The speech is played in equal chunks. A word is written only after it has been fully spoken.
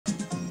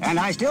And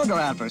I still go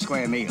out for a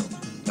square meal.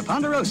 The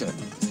Ponderosa.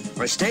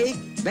 For steak,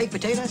 baked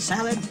potato,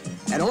 salad,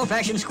 and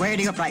old-fashioned square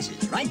deal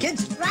prices. Right,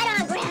 kids?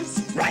 Right on,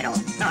 Gramps. Right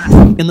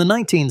on. In the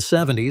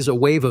 1970s, a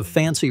wave of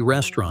fancy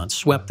restaurants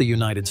swept the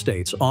United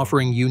States,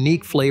 offering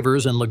unique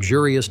flavors and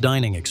luxurious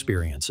dining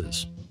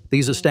experiences.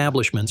 These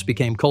establishments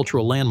became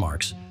cultural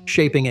landmarks,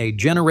 shaping a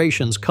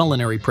generation's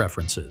culinary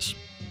preferences.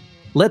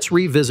 Let's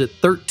revisit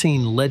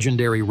 13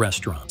 legendary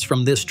restaurants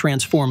from this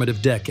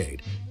transformative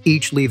decade,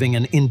 each leaving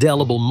an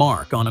indelible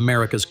mark on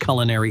America's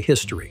culinary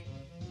history.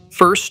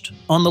 First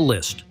on the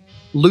list,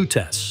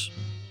 Lutèce.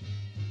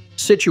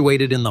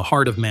 Situated in the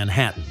heart of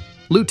Manhattan,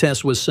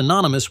 Lutèce was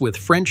synonymous with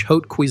French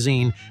haute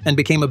cuisine and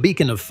became a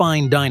beacon of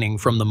fine dining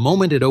from the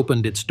moment it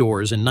opened its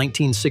doors in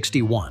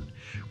 1961,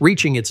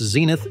 reaching its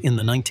zenith in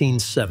the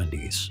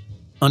 1970s.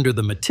 Under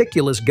the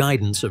meticulous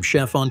guidance of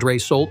Chef André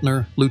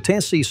Soltner,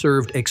 Lutèce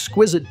served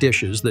exquisite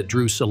dishes that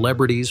drew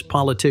celebrities,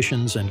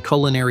 politicians, and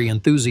culinary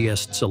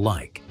enthusiasts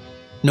alike.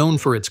 Known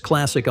for its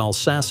classic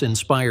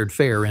Alsace-inspired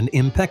fare and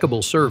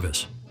impeccable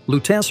service,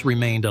 Lutèce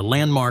remained a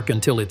landmark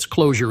until its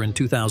closure in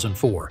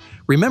 2004,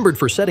 remembered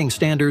for setting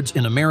standards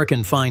in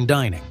American fine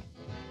dining.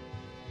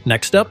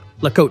 Next up,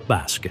 La Côte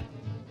Basque.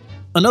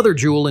 Another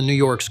jewel in New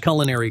York's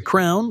culinary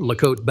crown, La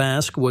Côte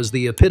Basque was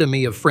the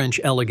epitome of French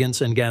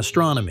elegance and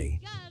gastronomy.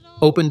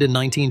 Opened in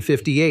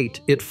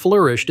 1958, it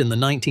flourished in the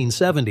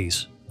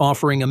 1970s,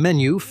 offering a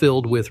menu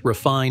filled with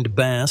refined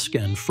Basque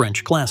and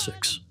French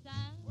classics.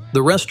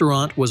 The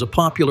restaurant was a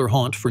popular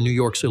haunt for New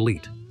York's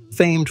elite,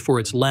 famed for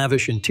its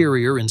lavish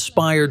interior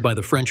inspired by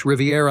the French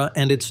Riviera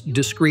and its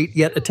discreet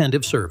yet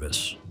attentive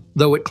service.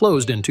 Though it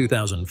closed in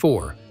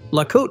 2004,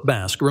 La Côte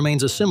Basque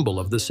remains a symbol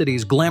of the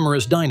city's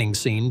glamorous dining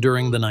scene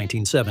during the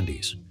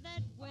 1970s.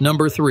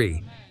 Number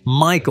 3.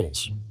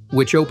 Michael's,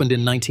 which opened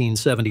in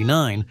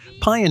 1979,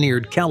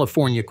 pioneered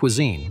California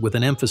cuisine with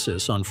an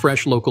emphasis on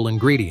fresh local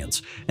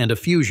ingredients and a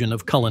fusion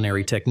of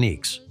culinary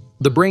techniques.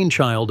 The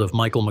brainchild of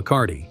Michael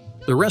McCarty,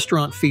 the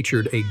restaurant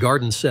featured a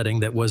garden setting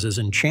that was as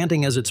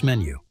enchanting as its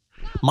menu.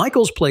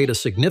 Michael's played a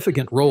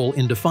significant role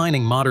in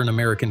defining modern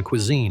American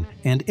cuisine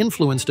and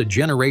influenced a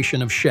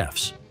generation of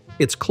chefs.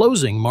 Its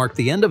closing marked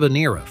the end of an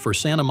era for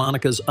Santa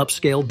Monica's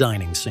upscale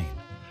dining scene.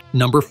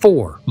 Number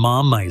 4.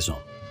 Ma Maison.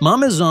 Ma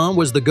Maison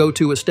was the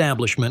go-to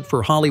establishment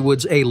for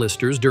Hollywood's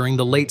A-listers during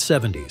the late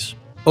 70s.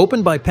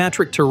 Opened by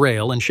Patrick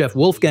Terrail and chef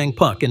Wolfgang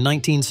Puck in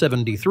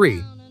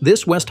 1973,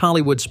 this West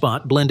Hollywood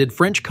spot blended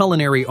French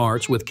culinary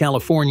arts with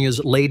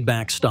California's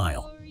laid-back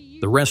style.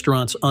 The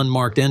restaurant's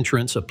unmarked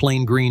entrance, a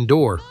plain green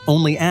door,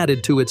 only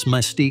added to its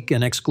mystique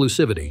and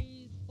exclusivity.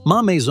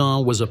 Ma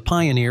Maison was a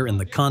pioneer in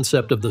the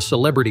concept of the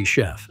celebrity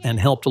chef and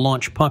helped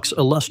launch Puck's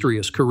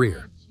illustrious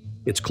career.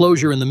 Its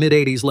closure in the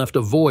mid-80s left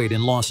a void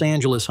in Los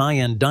Angeles'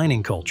 high-end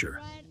dining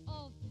culture.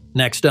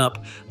 Next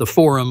up, the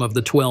Forum of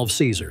the 12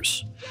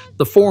 Caesars.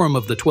 The Forum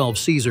of the 12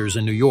 Caesars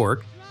in New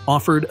York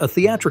offered a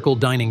theatrical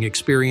dining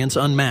experience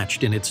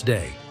unmatched in its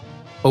day.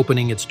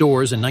 Opening its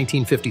doors in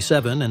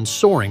 1957 and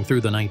soaring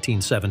through the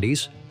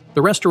 1970s,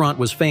 the restaurant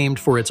was famed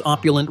for its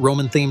opulent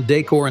Roman-themed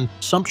decor and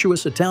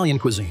sumptuous Italian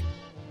cuisine.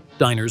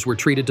 Diners were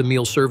treated to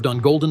meals served on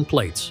golden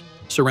plates,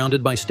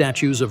 surrounded by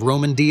statues of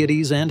Roman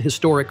deities and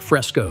historic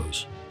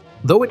frescoes.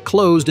 Though it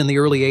closed in the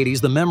early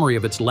 80s, the memory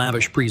of its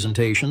lavish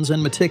presentations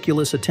and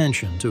meticulous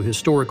attention to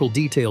historical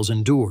details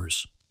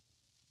endures.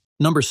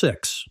 Number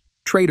 6.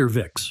 Trader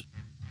Vic's.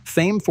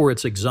 Famed for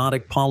its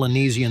exotic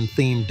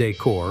Polynesian-themed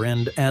decor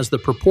and as the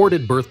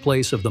purported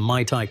birthplace of the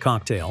Mai Tai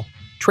cocktail,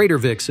 Trader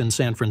Vic's in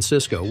San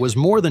Francisco was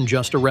more than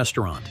just a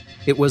restaurant.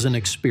 It was an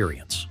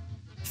experience.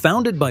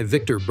 Founded by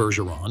Victor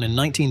Bergeron in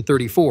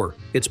 1934,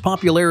 its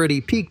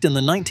popularity peaked in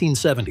the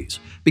 1970s,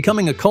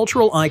 becoming a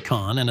cultural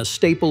icon and a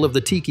staple of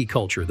the tiki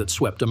culture that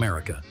swept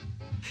America.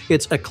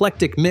 Its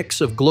eclectic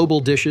mix of global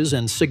dishes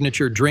and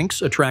signature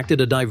drinks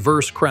attracted a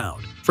diverse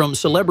crowd, from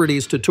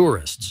celebrities to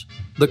tourists.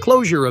 The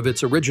closure of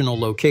its original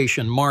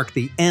location marked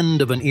the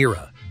end of an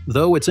era,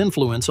 though its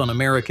influence on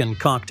American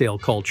cocktail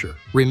culture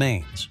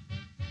remains.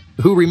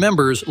 Who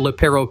remembers Le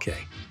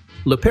Perroquet?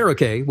 Le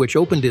Perroquet, which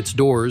opened its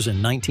doors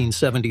in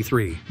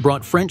 1973,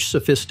 brought French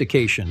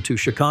sophistication to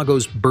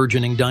Chicago's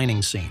burgeoning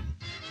dining scene.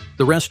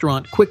 The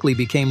restaurant quickly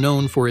became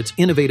known for its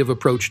innovative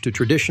approach to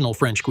traditional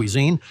French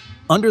cuisine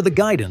under the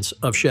guidance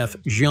of chef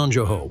Jean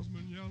Johot.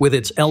 With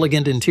its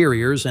elegant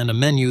interiors and a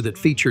menu that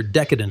featured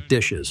decadent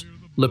dishes,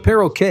 Le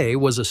Perroquet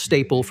was a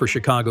staple for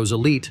Chicago's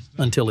elite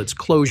until its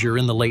closure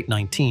in the late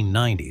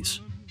 1990s.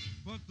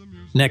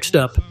 Next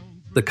up,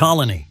 the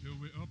Colony.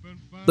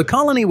 The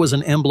Colony was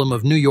an emblem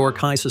of New York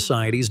high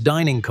society's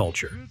dining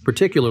culture,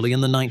 particularly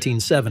in the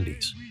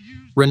 1970s.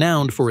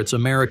 Renowned for its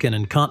American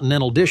and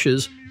continental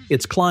dishes,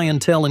 its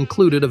clientele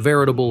included a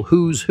veritable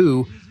who's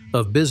who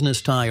of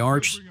business tie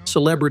arts,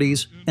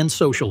 celebrities, and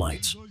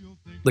socialites.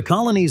 The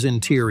Colony's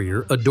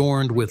interior,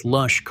 adorned with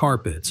lush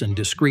carpets and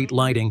discreet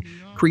lighting,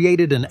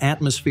 created an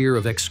atmosphere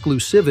of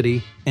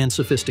exclusivity and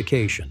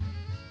sophistication.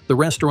 The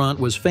restaurant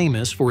was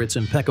famous for its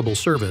impeccable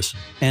service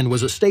and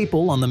was a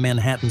staple on the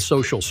Manhattan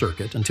social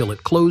circuit until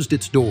it closed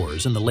its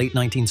doors in the late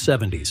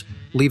 1970s,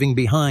 leaving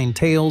behind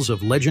tales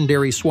of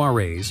legendary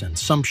soirees and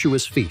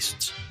sumptuous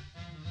feasts.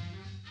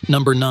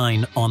 Number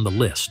 9 on the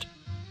list.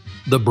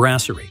 The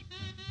Brasserie.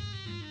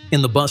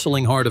 In the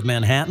bustling heart of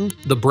Manhattan,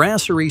 the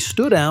Brasserie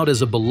stood out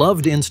as a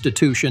beloved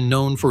institution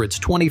known for its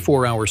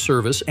 24-hour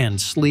service and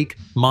sleek,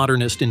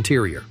 modernist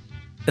interior.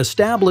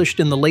 Established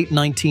in the late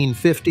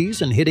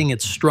 1950s and hitting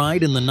its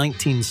stride in the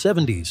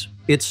 1970s,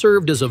 it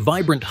served as a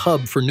vibrant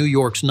hub for New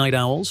York's night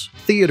owls,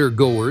 theater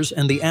goers,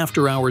 and the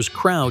after-hours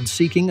crowd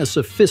seeking a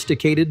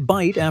sophisticated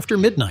bite after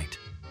midnight.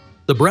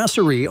 The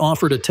Brasserie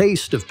offered a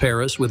taste of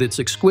Paris with its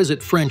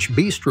exquisite French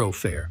bistro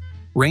fare,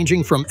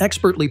 ranging from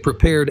expertly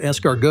prepared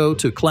escargot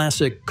to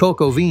classic coq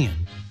au vin,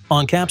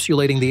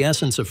 encapsulating the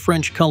essence of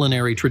French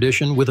culinary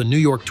tradition with a New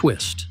York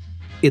twist.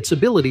 Its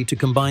ability to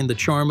combine the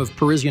charm of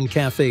Parisian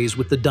cafes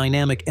with the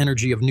dynamic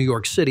energy of New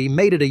York City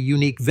made it a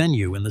unique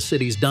venue in the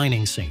city's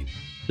dining scene.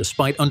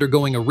 Despite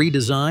undergoing a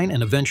redesign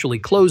and eventually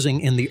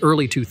closing in the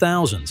early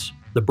 2000s,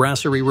 the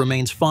Brasserie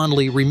remains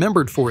fondly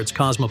remembered for its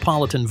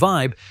cosmopolitan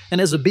vibe and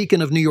as a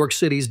beacon of New York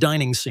City's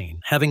dining scene,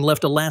 having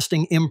left a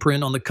lasting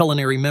imprint on the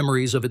culinary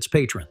memories of its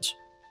patrons.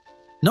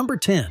 Number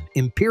 10.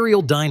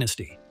 Imperial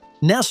Dynasty.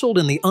 Nestled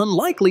in the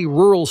unlikely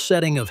rural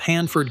setting of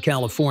Hanford,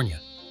 California,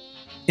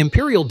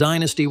 Imperial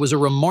Dynasty was a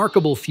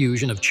remarkable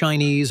fusion of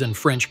Chinese and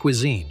French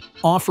cuisine,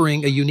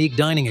 offering a unique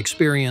dining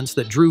experience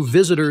that drew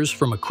visitors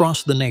from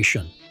across the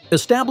nation.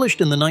 Established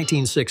in the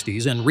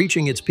 1960s and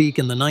reaching its peak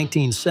in the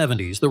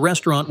 1970s, the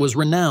restaurant was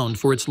renowned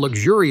for its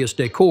luxurious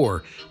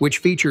decor, which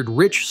featured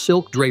rich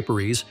silk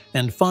draperies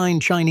and fine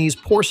Chinese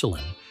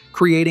porcelain,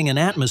 creating an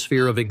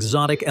atmosphere of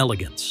exotic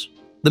elegance.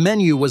 The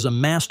menu was a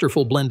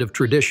masterful blend of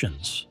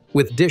traditions,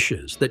 with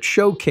dishes that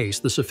showcase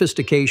the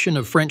sophistication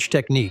of French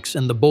techniques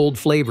and the bold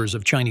flavors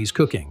of Chinese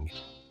cooking.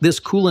 This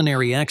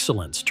culinary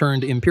excellence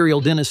turned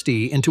Imperial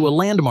Dynasty into a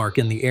landmark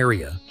in the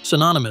area,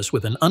 synonymous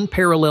with an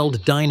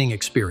unparalleled dining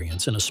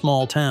experience in a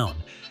small town.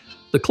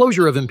 The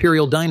closure of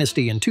Imperial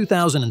Dynasty in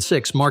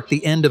 2006 marked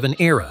the end of an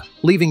era,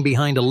 leaving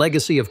behind a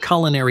legacy of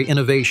culinary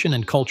innovation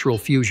and cultural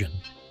fusion.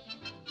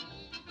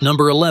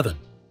 Number 11.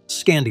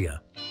 Scandia.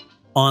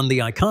 On the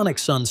iconic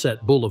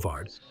Sunset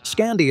Boulevard,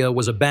 Scandia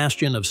was a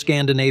bastion of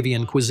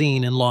Scandinavian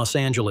cuisine in Los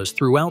Angeles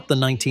throughout the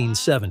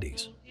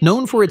 1970s.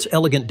 Known for its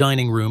elegant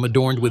dining room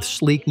adorned with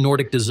sleek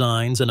Nordic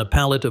designs and a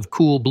palette of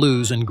cool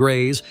blues and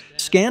grays,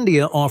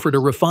 Scandia offered a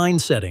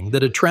refined setting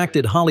that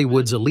attracted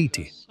Hollywood's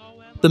elite.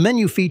 The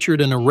menu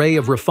featured an array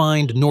of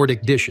refined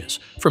Nordic dishes,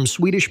 from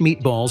Swedish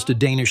meatballs to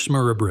Danish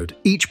smørrebrød,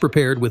 each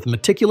prepared with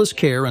meticulous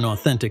care and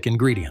authentic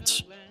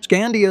ingredients.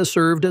 Scandia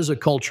served as a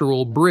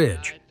cultural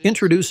bridge,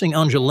 introducing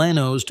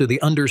Angelenos to the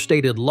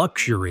understated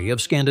luxury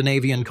of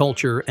Scandinavian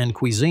culture and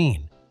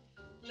cuisine.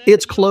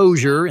 Its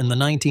closure in the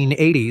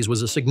 1980s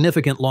was a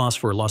significant loss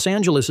for Los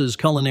Angeles'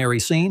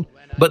 culinary scene,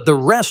 but the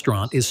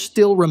restaurant is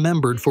still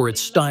remembered for its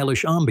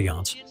stylish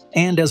ambiance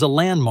and as a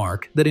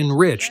landmark that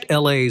enriched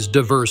LA's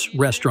diverse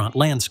restaurant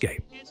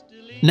landscape.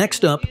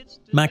 Next up,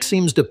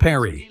 Maxime's de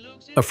Paris.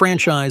 A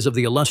franchise of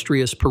the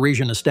illustrious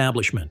Parisian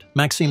establishment,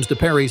 Maxime's de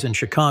Paris in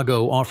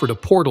Chicago offered a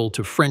portal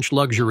to French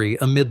luxury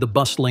amid the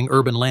bustling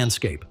urban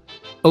landscape.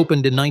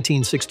 Opened in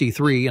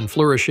 1963 and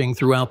flourishing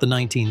throughout the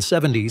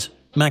 1970s,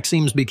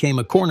 Maxime's became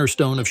a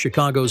cornerstone of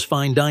Chicago's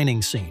fine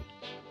dining scene.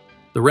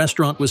 The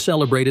restaurant was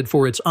celebrated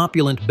for its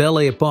opulent Belle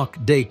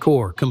Époque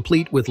decor,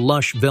 complete with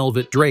lush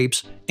velvet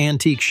drapes,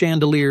 antique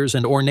chandeliers,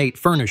 and ornate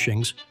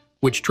furnishings,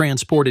 which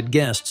transported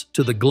guests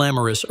to the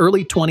glamorous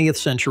early 20th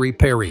century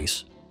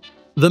Paris.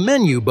 The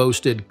menu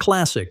boasted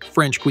classic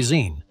French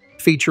cuisine,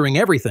 featuring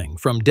everything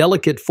from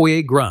delicate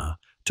foie gras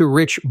to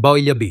rich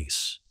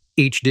bouillabaisse,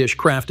 each dish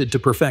crafted to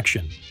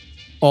perfection.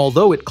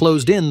 Although it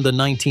closed in the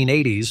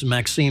 1980s,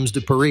 Maxime's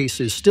de Paris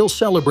is still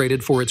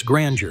celebrated for its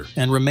grandeur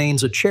and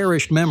remains a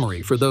cherished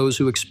memory for those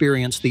who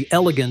experience the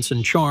elegance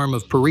and charm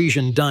of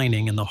Parisian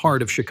dining in the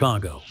heart of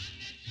Chicago.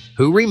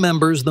 Who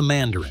remembers the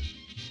Mandarin?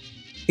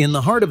 In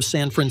the heart of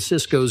San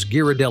Francisco's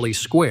Ghirardelli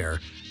Square,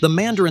 the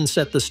Mandarin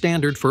set the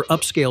standard for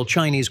upscale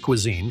Chinese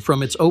cuisine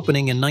from its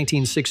opening in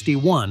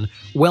 1961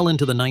 well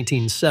into the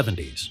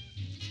 1970s.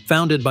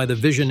 Founded by the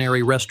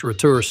visionary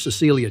restaurateur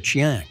Cecilia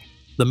Chiang,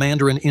 the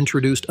Mandarin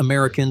introduced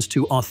Americans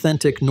to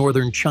authentic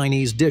Northern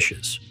Chinese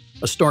dishes,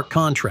 a stark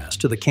contrast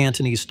to the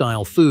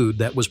Cantonese-style food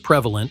that was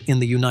prevalent in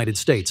the United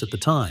States at the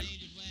time.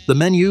 The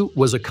menu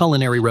was a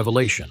culinary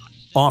revelation,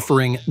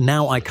 offering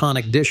now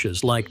iconic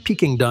dishes like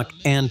Peking duck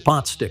and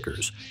pot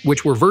stickers,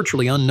 which were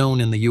virtually unknown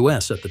in the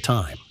U.S. at the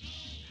time.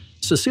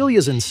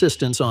 Cecilia's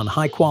insistence on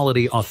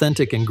high-quality,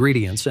 authentic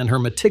ingredients and her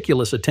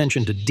meticulous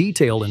attention to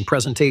detail and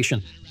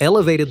presentation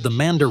elevated the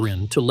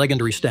Mandarin to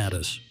legendary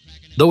status.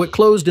 Though it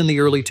closed in the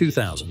early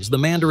 2000s, the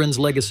Mandarin's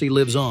legacy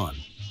lives on,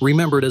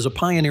 remembered as a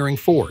pioneering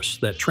force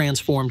that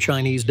transformed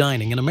Chinese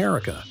dining in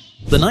America.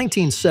 The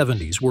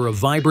 1970s were a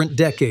vibrant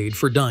decade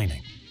for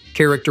dining,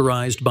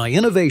 characterized by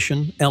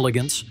innovation,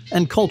 elegance,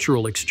 and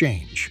cultural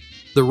exchange.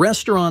 The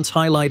restaurants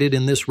highlighted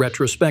in this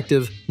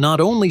retrospective not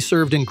only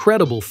served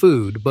incredible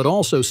food, but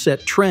also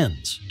set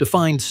trends,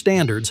 defined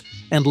standards,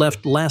 and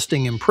left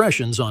lasting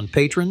impressions on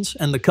patrons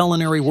and the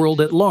culinary world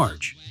at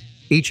large.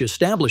 Each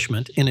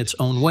establishment, in its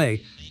own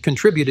way,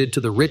 contributed to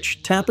the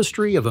rich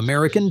tapestry of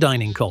American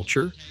dining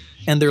culture,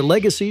 and their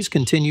legacies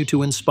continue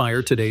to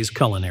inspire today's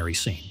culinary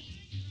scene.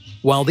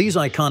 While these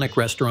iconic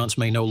restaurants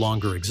may no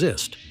longer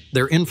exist,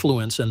 their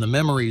influence and the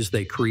memories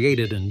they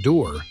created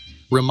endure,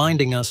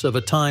 reminding us of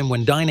a time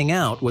when dining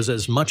out was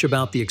as much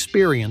about the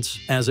experience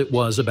as it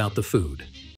was about the food.